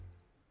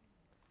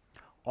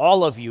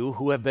All of you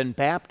who have been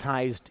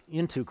baptized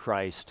into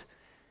Christ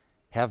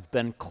have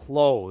been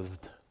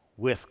clothed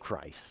with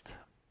Christ.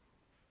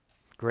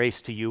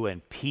 Grace to you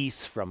and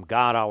peace from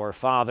God our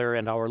Father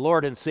and our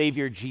Lord and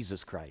Savior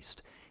Jesus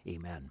Christ.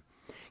 Amen.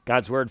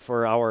 God's word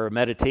for our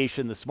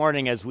meditation this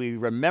morning as we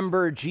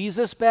remember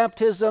Jesus'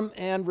 baptism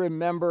and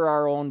remember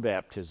our own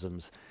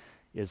baptisms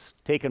is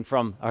taken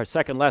from our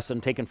second lesson,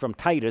 taken from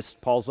Titus,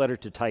 Paul's letter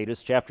to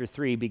Titus, chapter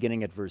 3,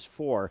 beginning at verse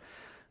 4.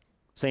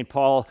 St.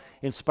 Paul,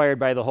 inspired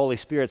by the Holy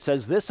Spirit,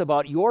 says this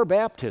about your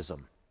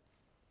baptism.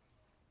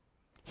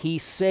 He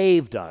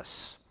saved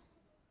us,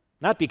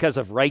 not because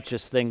of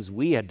righteous things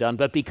we had done,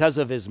 but because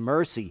of his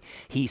mercy.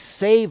 He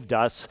saved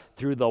us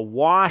through the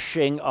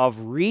washing of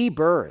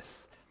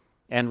rebirth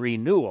and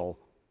renewal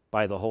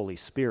by the Holy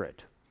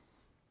Spirit.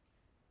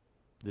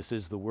 This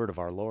is the word of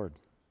our Lord.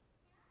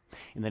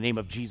 In the name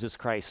of Jesus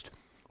Christ,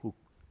 who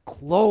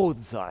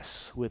clothes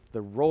us with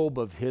the robe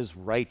of his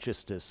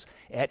righteousness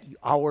at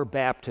our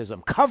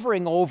baptism,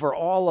 covering over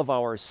all of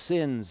our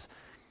sins,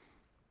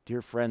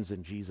 dear friends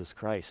in Jesus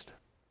Christ.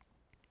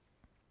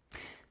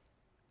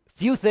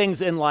 Few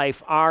things in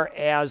life are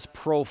as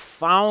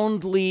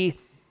profoundly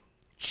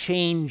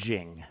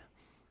changing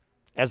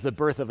as the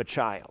birth of a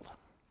child.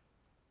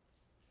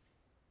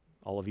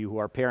 All of you who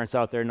are parents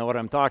out there know what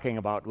I'm talking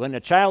about. When a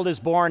child is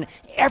born,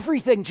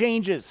 everything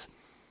changes.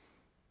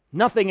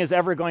 Nothing is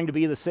ever going to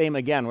be the same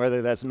again,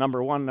 whether that's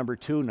number 1, number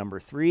 2, number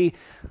 3,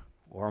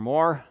 or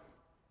more.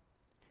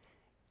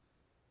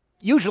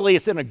 Usually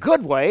it's in a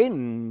good way,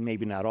 and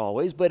maybe not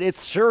always, but it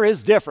sure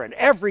is different.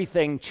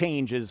 Everything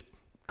changes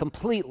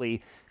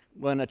completely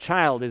when a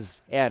child is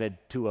added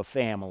to a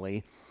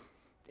family.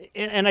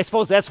 And I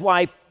suppose that's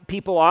why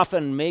people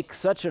often make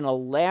such an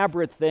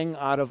elaborate thing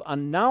out of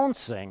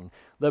announcing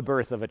the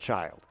birth of a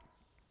child.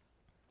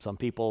 Some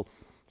people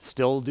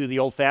still do the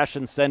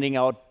old-fashioned sending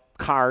out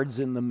cards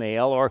in the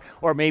mail,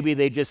 or maybe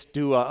they just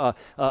do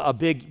a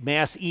big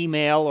mass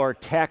email or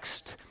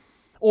text,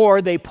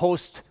 or they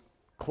post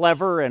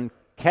clever and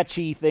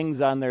catchy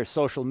things on their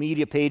social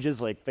media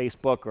pages like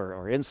Facebook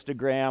or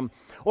Instagram,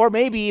 or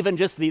maybe even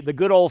just the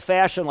good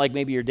old-fashioned, like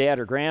maybe your dad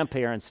or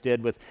grandparents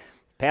did with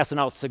passing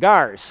out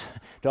cigars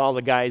to all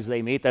the guys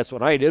they meet. That's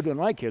what I did when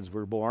my kids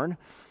were born.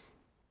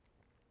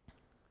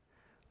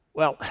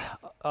 Well,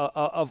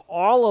 of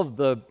all of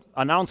the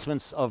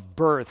announcements of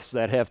births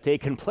that have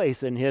taken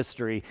place in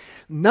history,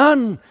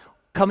 none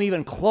come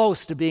even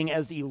close to being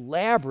as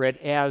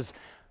elaborate as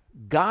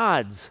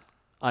God's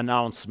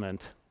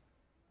announcement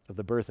of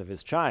the birth of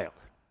his child,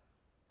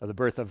 of the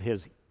birth of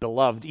his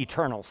beloved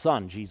eternal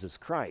Son, Jesus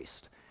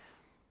Christ.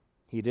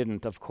 He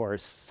didn't, of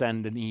course,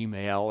 send an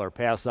email or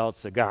pass out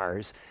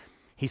cigars.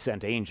 He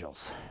sent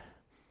angels,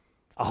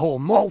 a whole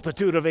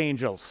multitude of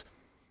angels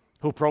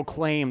who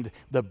proclaimed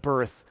the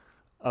birth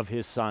of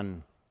his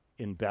Son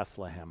in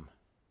Bethlehem.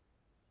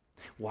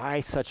 Why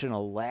such an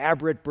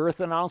elaborate birth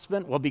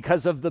announcement? Well,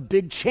 because of the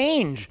big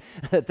change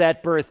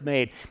that birth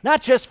made,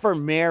 not just for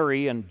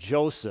Mary and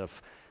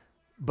Joseph,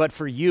 but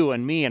for you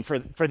and me and for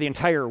the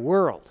entire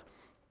world.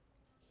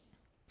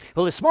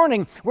 Well, this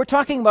morning, we're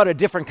talking about a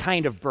different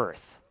kind of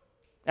birth.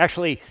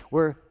 Actually,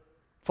 we're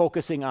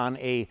focusing on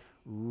a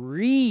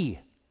rebirth,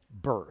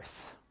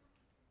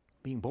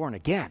 being born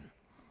again.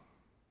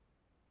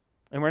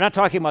 And we're not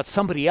talking about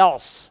somebody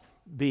else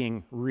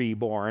being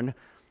reborn.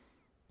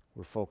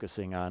 We're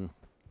focusing on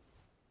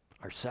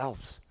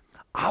ourselves,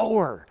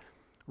 our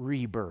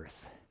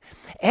rebirth.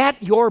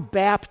 At your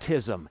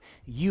baptism,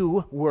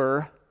 you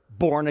were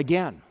born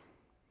again.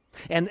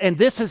 And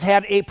this has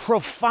had a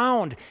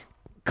profound,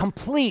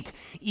 complete,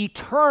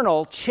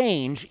 eternal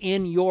change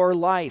in your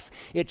life.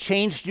 It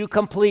changed you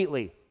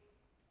completely.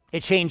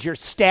 It changed your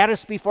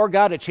status before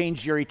God. It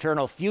changed your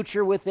eternal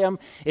future with him.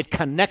 It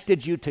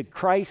connected you to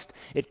Christ.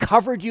 It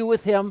covered you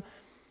with him.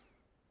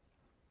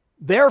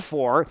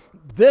 Therefore,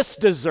 this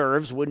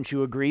deserves, wouldn't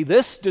you agree,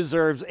 this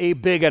deserves a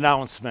big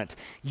announcement.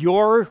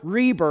 Your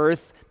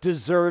rebirth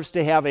deserves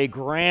to have a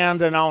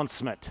grand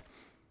announcement.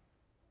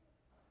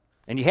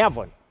 And you have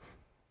one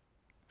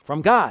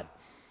from God.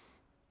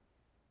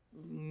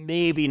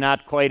 Maybe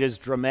not quite as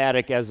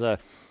dramatic as a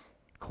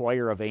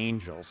choir of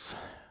angels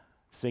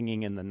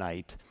singing in the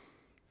night,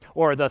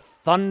 or the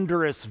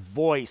thunderous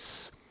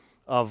voice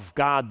of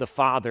God the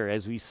Father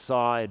as we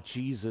saw at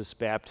Jesus'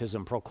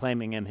 baptism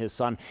proclaiming him his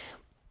Son,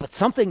 but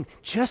something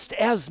just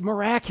as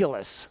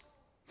miraculous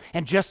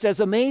and just as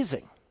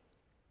amazing.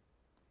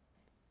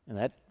 And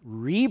that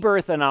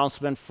rebirth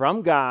announcement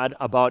from God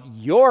about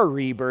your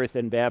rebirth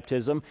in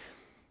baptism,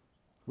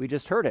 we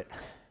just heard it.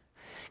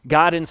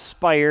 God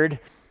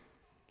inspired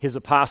his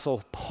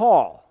apostle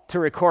Paul to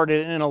record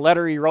it in a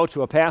letter he wrote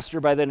to a pastor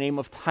by the name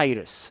of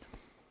Titus.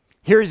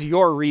 Here's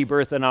your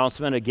rebirth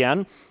announcement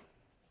again.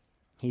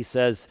 He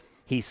says,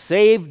 he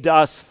saved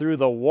us through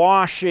the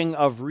washing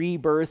of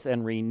rebirth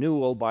and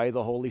renewal by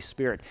the Holy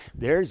Spirit.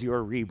 There's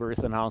your rebirth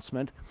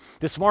announcement.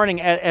 This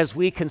morning, as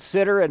we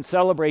consider and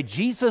celebrate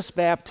Jesus'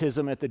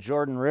 baptism at the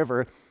Jordan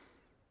River,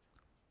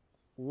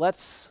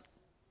 let's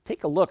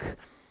take a look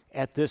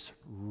at this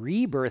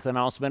rebirth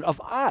announcement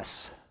of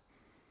us.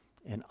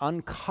 and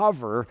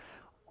uncover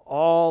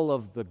all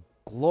of the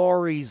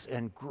glories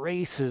and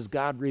graces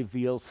God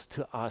reveals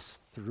to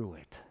us through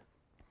it.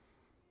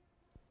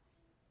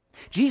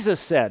 Jesus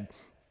said,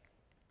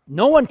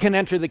 "No one can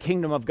enter the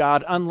kingdom of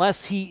God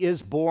unless he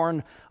is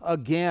born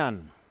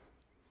again."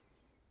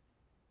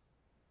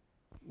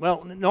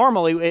 Well,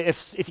 normally,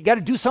 if you got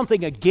to do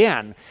something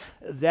again,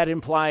 that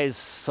implies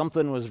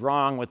something was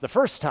wrong with the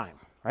first time,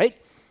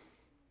 right?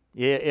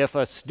 If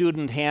a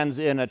student hands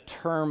in a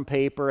term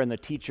paper and the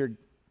teacher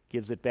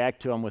gives it back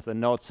to him with a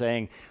note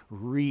saying,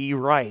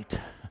 "Rewrite,"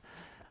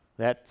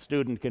 that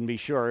student can be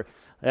sure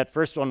that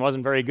first one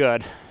wasn't very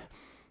good.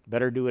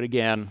 Better do it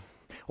again.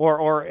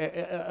 Or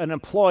an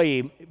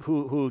employee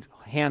who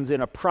hands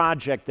in a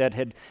project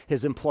that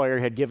his employer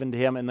had given to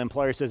him, and the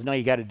employer says, "No,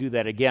 you got to do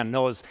that again."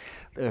 Knows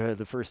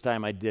the first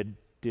time I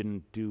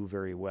didn't do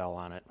very well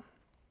on it.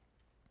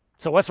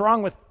 So what's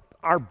wrong with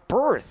our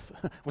birth?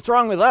 What's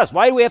wrong with us?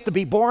 Why do we have to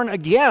be born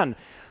again?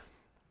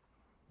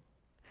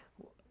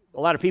 A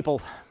lot of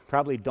people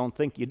probably don't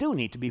think you do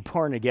need to be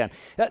born again.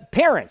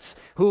 Parents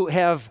who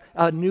have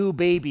a new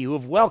baby, who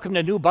have welcomed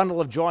a new bundle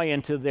of joy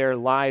into their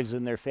lives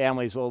and their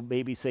families will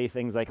maybe say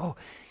things like, "Oh,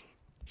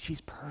 she's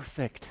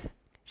perfect.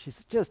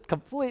 She's just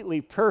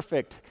completely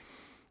perfect."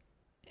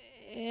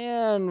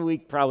 And we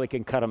probably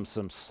can cut them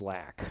some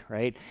slack,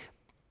 right?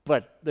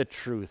 But the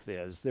truth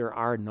is, there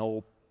are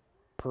no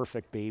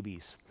perfect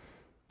babies.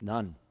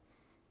 None.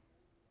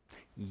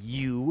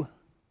 You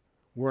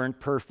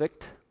weren't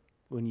perfect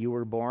when you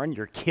were born.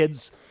 Your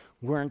kids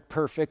weren't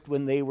perfect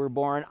when they were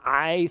born.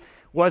 I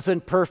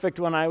wasn't perfect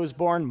when I was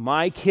born.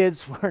 My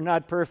kids were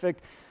not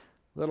perfect.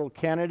 Little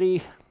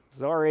Kennedy,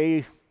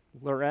 sorry,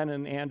 Loren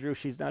and Andrew,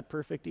 she's not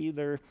perfect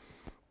either.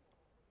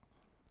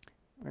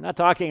 We're not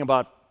talking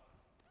about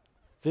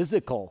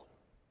physical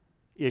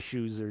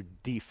issues or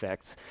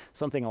defects,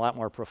 something a lot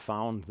more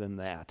profound than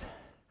that.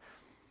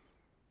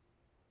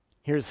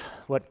 Here's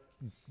what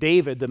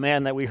David, the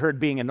man that we heard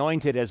being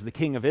anointed as the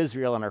king of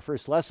Israel in our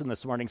first lesson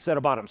this morning, said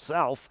about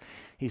himself.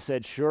 He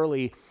said,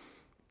 "Surely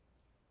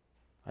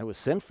I was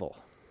sinful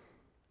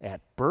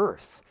at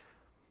birth."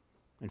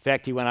 In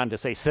fact, he went on to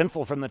say,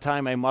 "Sinful from the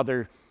time my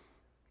mother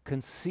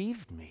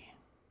conceived me."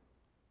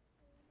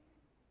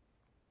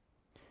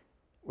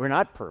 We're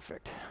not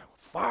perfect.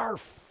 Far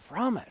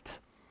from it.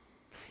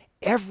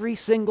 Every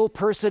single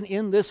person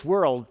in this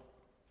world,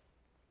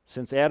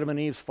 since Adam and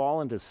Eve's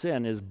fall into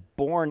sin, is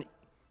born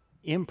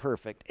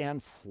imperfect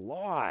and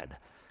flawed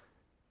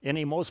in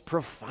a most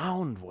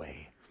profound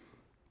way.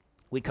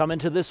 We come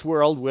into this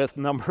world with,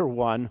 number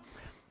one,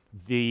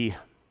 the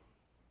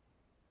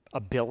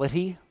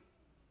ability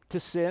to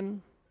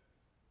sin.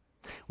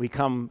 We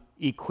come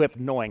equipped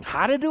knowing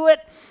how to do it,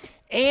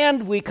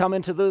 and we come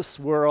into this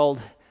world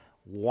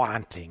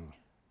wanting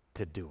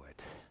to do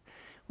it.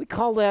 We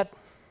call that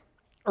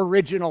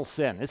original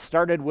sin. It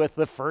started with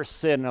the first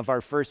sin of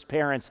our first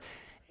parents,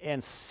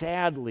 and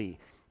sadly,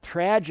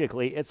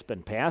 tragically, it's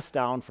been passed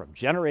down from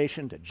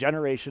generation to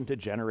generation to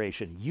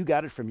generation. You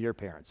got it from your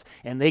parents,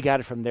 and they got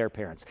it from their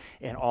parents,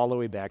 and all the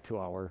way back to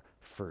our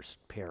first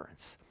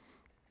parents.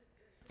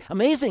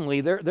 Amazingly,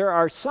 there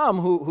are some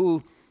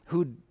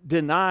who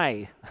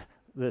deny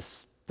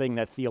this thing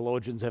that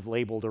theologians have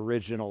labeled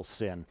original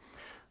sin.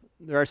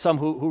 There are some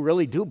who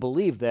really do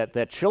believe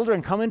that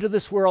children come into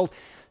this world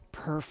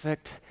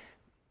perfect,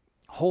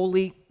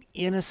 holy,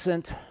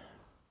 innocent.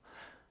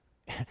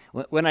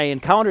 When I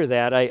encounter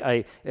that,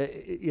 I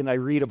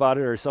read about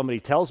it or somebody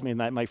tells me,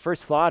 and my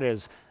first thought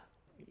is,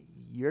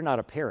 "You're not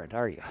a parent,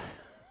 are you?"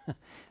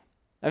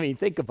 I mean,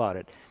 think about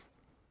it.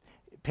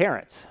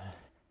 Parents,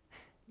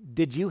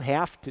 did you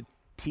have to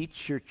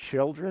teach your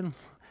children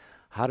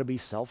how to be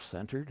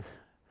self-centered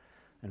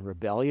and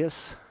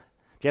rebellious? Do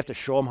you have to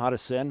show them how to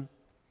sin?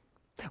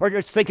 Or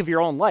just think of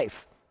your own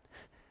life.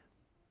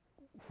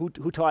 Who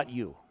taught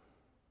you?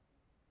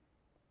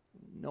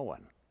 No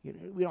one.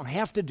 We don't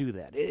have to do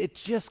that. It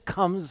just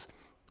comes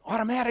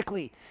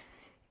automatically.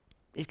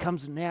 It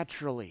comes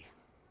naturally.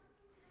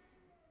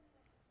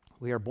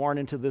 We are born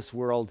into this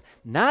world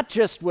not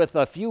just with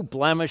a few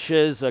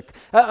blemishes,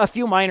 a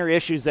few minor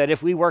issues that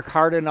if we work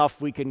hard enough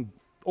we can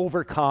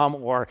overcome,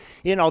 or,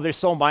 they're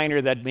so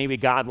minor that maybe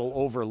God will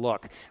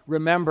overlook.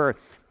 Remember,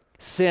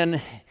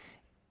 sin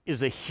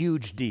is a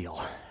huge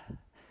deal.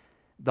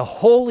 The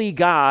holy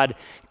God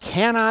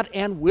cannot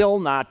and will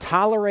not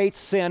tolerate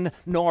sin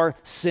nor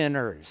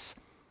sinners.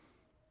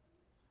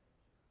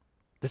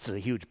 This is a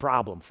huge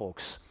problem,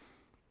 folks.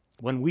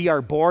 When we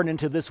are born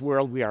into this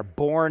world, we are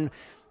born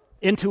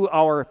into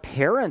our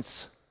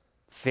parents'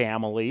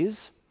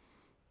 families,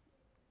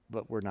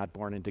 but we're not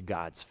born into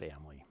God's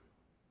family.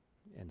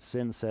 And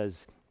sin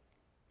says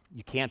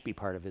you can't be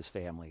part of his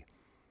family.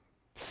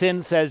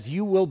 Sin says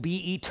you will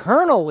be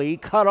eternally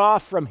cut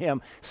off from him,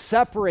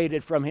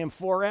 separated from him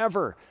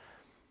forever.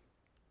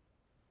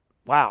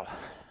 Wow.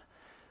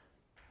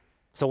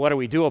 So what do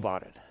we do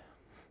about it?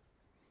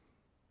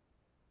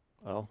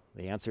 Well,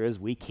 the answer is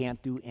we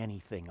can't do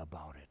anything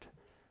about it.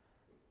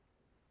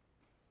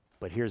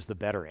 But here's the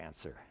better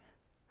answer.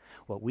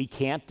 What we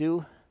can't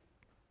do,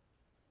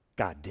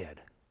 God did.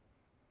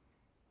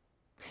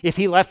 If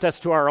he left us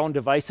to our own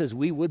devices,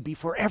 we would be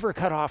forever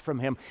cut off from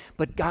him.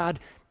 But God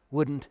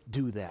wouldn't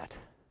do that.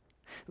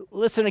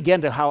 Listen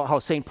again to how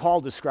St.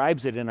 Paul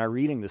describes it in our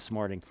reading this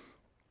morning.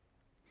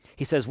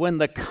 He says, when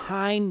the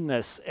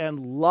kindness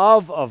and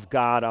love of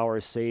God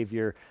our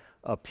Savior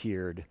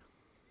appeared,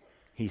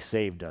 he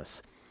saved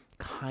us.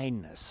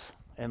 Kindness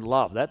and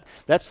love.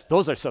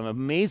 Those are some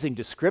amazing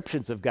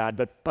descriptions of God,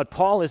 but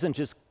Paul isn't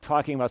just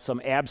talking about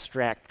some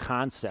abstract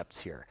concepts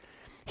here.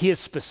 He is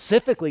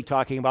specifically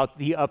talking about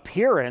the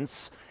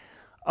appearance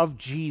of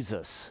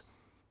Jesus,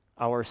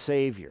 our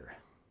Savior.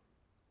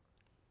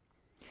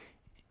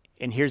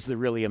 And here's the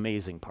really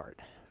amazing part.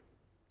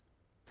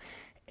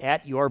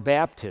 At your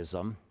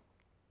baptism,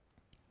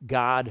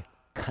 God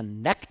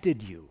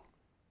connected you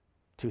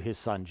to his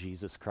Son,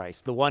 Jesus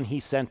Christ, the one he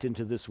sent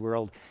into this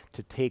world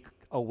to take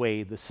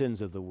away the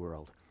sins of the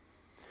world.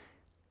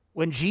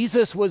 When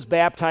Jesus was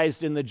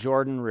baptized in the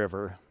Jordan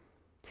River,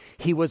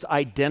 he was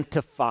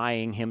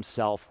identifying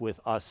himself with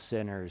us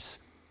sinners,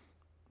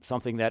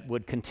 something that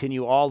would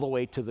continue all the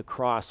way to the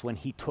cross when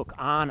he took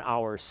on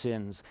our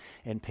sins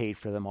and paid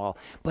for them all.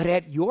 But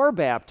at your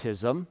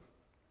baptism,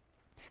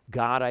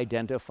 God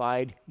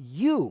identified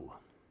you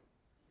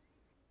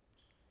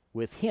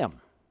with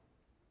him.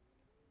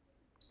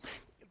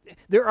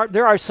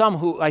 There are some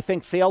who I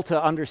think fail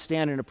to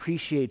understand and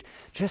appreciate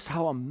just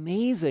how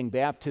amazing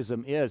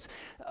baptism is.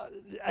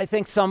 I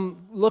think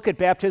some look at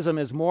baptism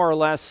as more or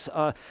less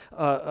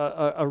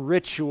a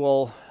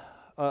ritual,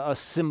 a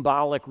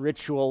symbolic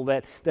ritual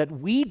that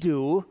we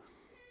do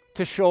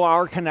to show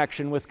our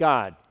connection with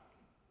God.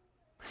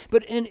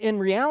 But in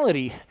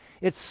reality,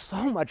 it's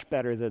so much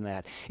better than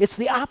that. It's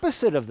the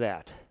opposite of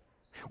that.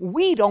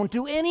 We don't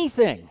do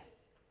anything.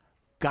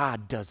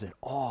 God does it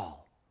all.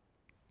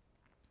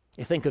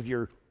 You think of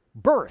your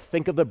birth.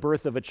 Think of the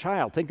birth of a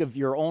child. Think of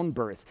your own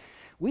birth.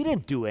 We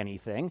didn't do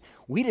anything.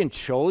 We didn't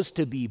choose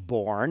to be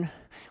born.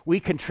 We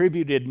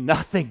contributed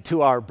nothing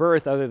to our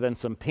birth other than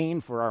some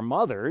pain for our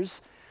mothers.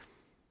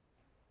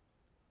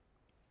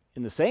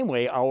 In the same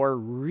way, our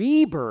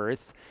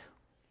rebirth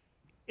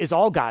is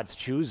all God's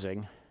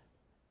choosing.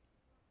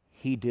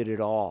 He did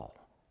it all.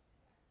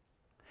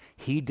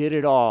 He did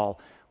it all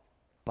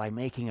by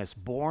making us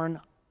born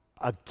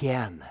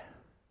again.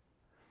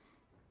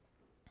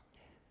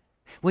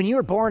 When you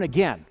were born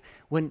again,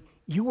 when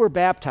you were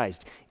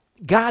baptized,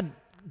 God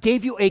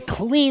gave you a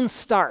clean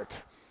start,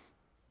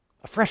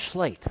 a fresh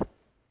slate.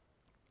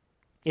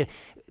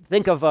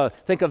 Think of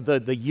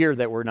the year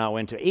that we're now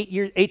into.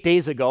 8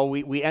 days ago,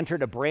 we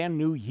entered a brand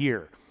new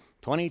year,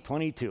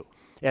 2022.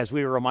 As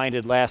we were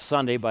reminded last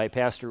Sunday by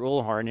Pastor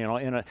Ullhorn,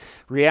 in a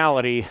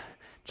reality,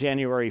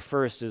 January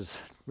 1st is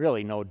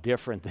really no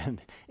different than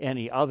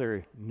any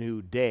other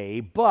new day,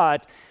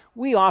 but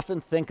we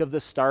often think of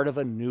the start of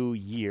a new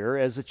year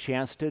as a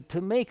chance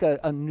to make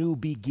a new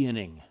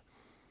beginning.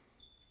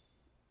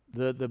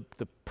 The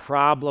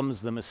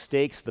problems, the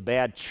mistakes, the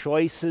bad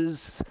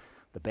choices,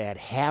 the bad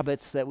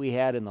habits that we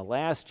had in the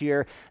last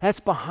year, that's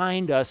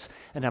behind us,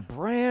 and a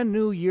brand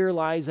new year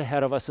lies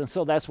ahead of us, and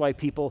so that's why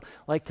people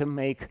like to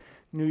make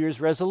New Year's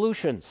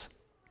resolutions.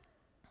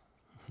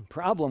 The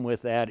problem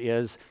with that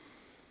is,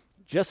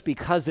 just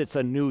because it's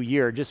a new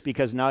year, just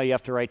because now you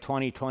have to write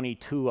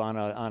 2022 on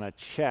a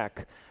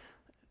check,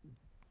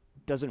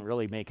 doesn't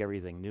really make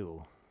everything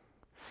new.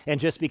 And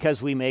just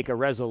because we make a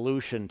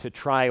resolution to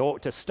try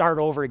to start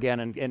over again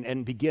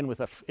and begin with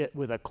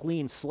a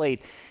clean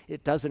slate,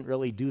 it doesn't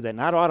really do that.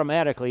 Not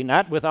automatically,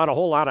 not without a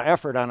whole lot of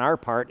effort on our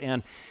part.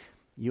 And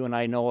you and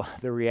I know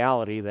the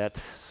reality that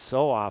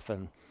so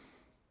often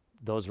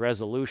those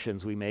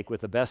resolutions we make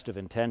with the best of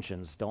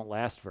intentions don't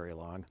last very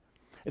long.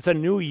 It's a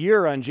new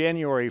year on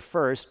January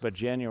 1st, but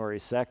January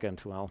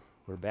 2nd, well,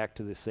 we're back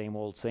to the same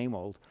old, same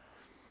old.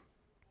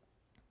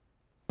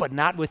 But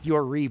not with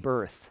your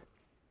rebirth.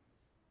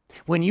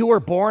 When you were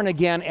born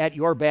again at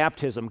your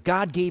baptism,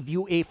 God gave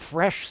you a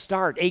fresh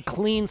start, a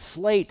clean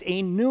slate,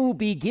 a new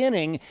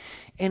beginning,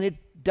 and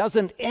it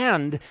doesn't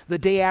end the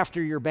day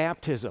after your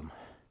baptism.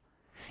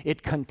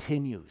 It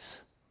continues.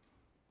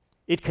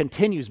 It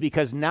continues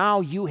because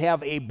now you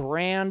have a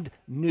brand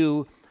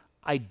new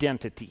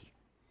identity.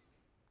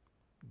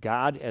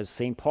 God, as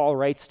St. Paul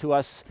writes to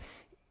us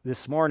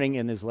this morning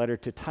in his letter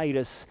to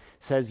Titus,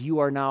 says you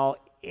are now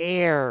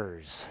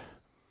heirs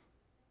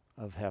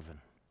of heaven.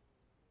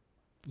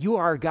 You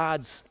are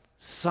God's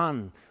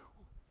son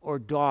or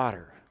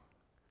daughter.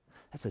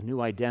 That's a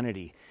new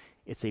identity.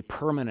 It's a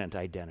permanent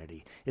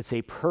identity. It's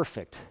a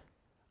perfect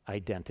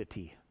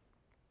identity.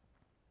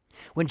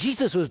 When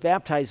Jesus was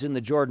baptized in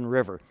the Jordan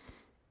River,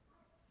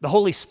 the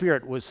Holy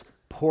Spirit was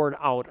poured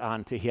out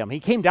onto him. He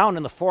came down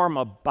in the form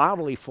of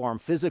bodily form,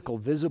 physical,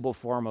 visible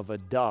form of a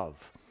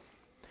dove.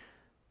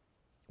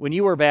 When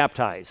you were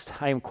baptized,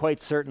 I am quite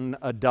certain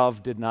a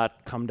dove did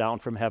not come down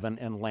from heaven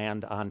and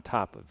land on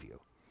top of you.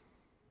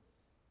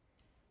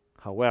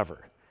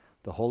 However,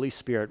 the Holy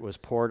Spirit was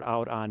poured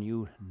out on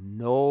you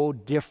no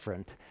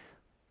different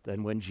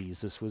than when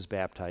Jesus was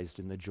baptized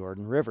in the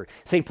Jordan River.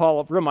 St.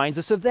 Paul reminds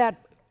us of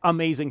that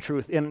amazing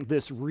truth in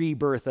this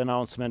rebirth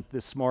announcement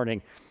this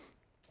morning.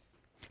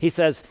 He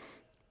says,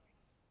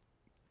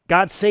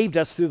 God saved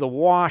us through the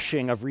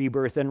washing of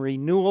rebirth and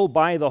renewal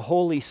by the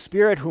Holy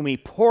Spirit, whom he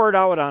poured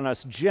out on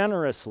us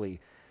generously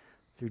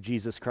through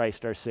Jesus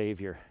Christ our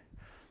Savior.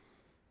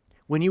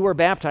 When you were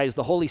baptized,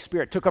 the Holy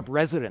Spirit took up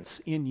residence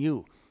in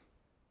you,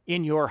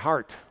 in your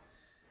heart.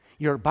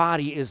 Your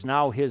body is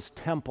now his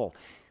temple.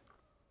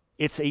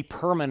 It's a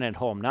permanent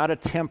home, not a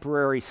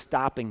temporary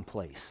stopping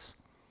place.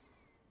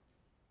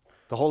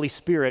 The Holy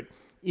Spirit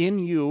in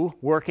you,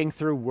 working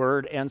through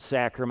word and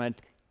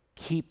sacrament,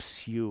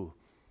 keeps you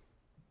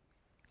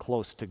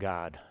close to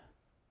God,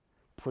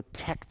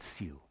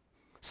 protects you,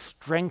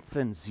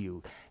 strengthens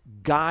you,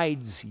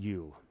 guides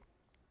you.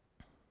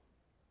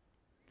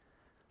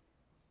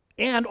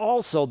 And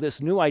also,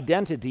 this new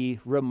identity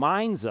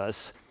reminds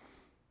us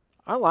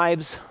our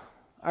lives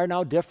are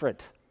now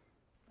different,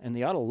 and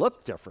they ought to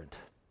look different.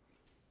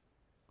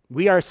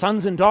 We are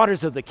sons and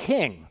daughters of the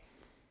King.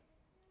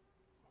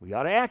 We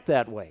ought to act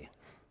that way.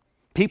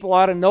 People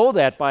ought to know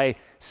that by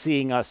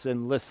seeing us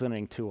and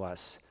listening to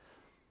us.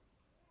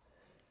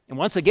 And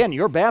once again,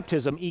 your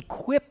baptism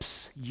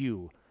equips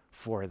you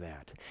for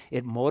that.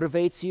 It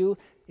motivates you,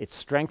 it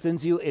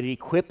strengthens you, it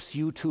equips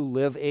you to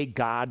live a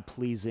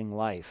God-pleasing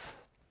life.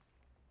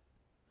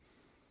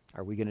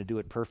 Are we going to do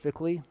it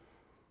perfectly?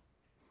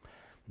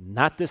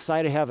 Not this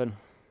side of heaven.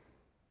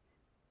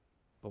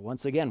 But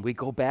once again, we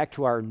go back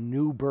to our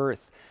new birth.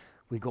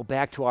 We go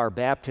back to our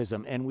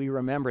baptism, and we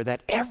remember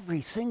that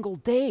every single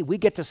day we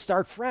get to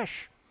start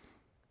fresh.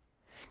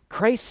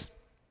 Christ's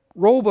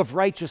robe of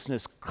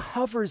righteousness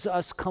covers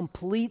us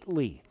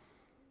completely.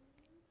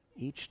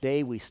 Each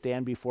day we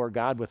stand before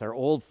God with our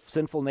old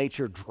sinful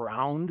nature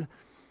drowned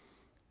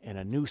and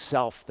a new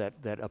self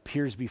that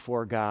appears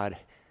before God,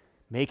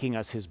 making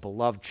us his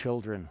beloved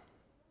children.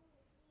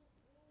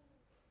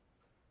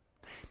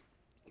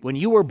 When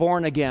you were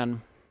born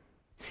again,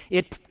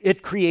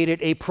 it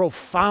created a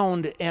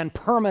profound and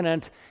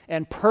permanent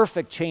and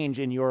perfect change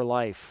in your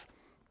life.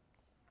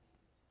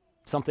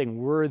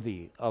 Something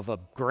worthy of a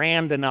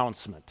grand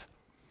announcement.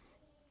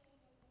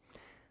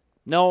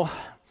 No,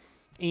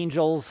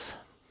 angels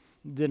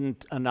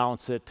didn't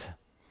announce it.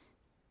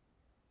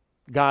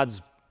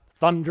 God's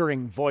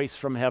thundering voice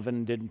from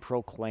heaven didn't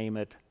proclaim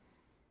it.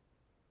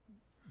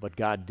 But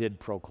God did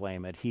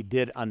proclaim it. He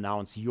did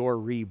announce your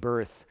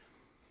rebirth.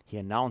 He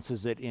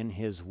announces it in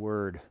his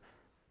word.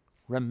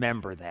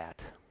 Remember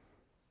that.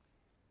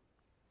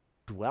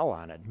 Dwell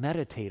on it.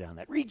 Meditate on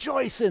that.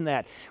 Rejoice in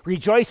that.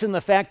 Rejoice in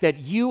the fact that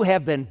you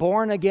have been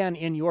born again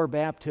in your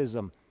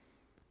baptism.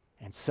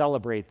 And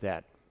celebrate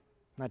that.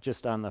 Not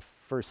just on the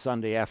first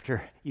Sunday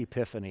after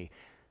Epiphany,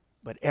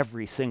 but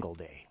every single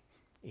day.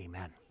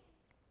 Amen.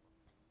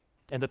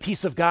 And the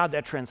peace of God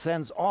that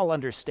transcends all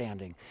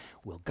understanding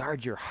will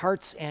guard your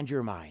hearts and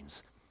your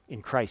minds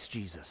in Christ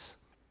Jesus.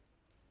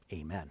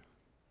 Amen.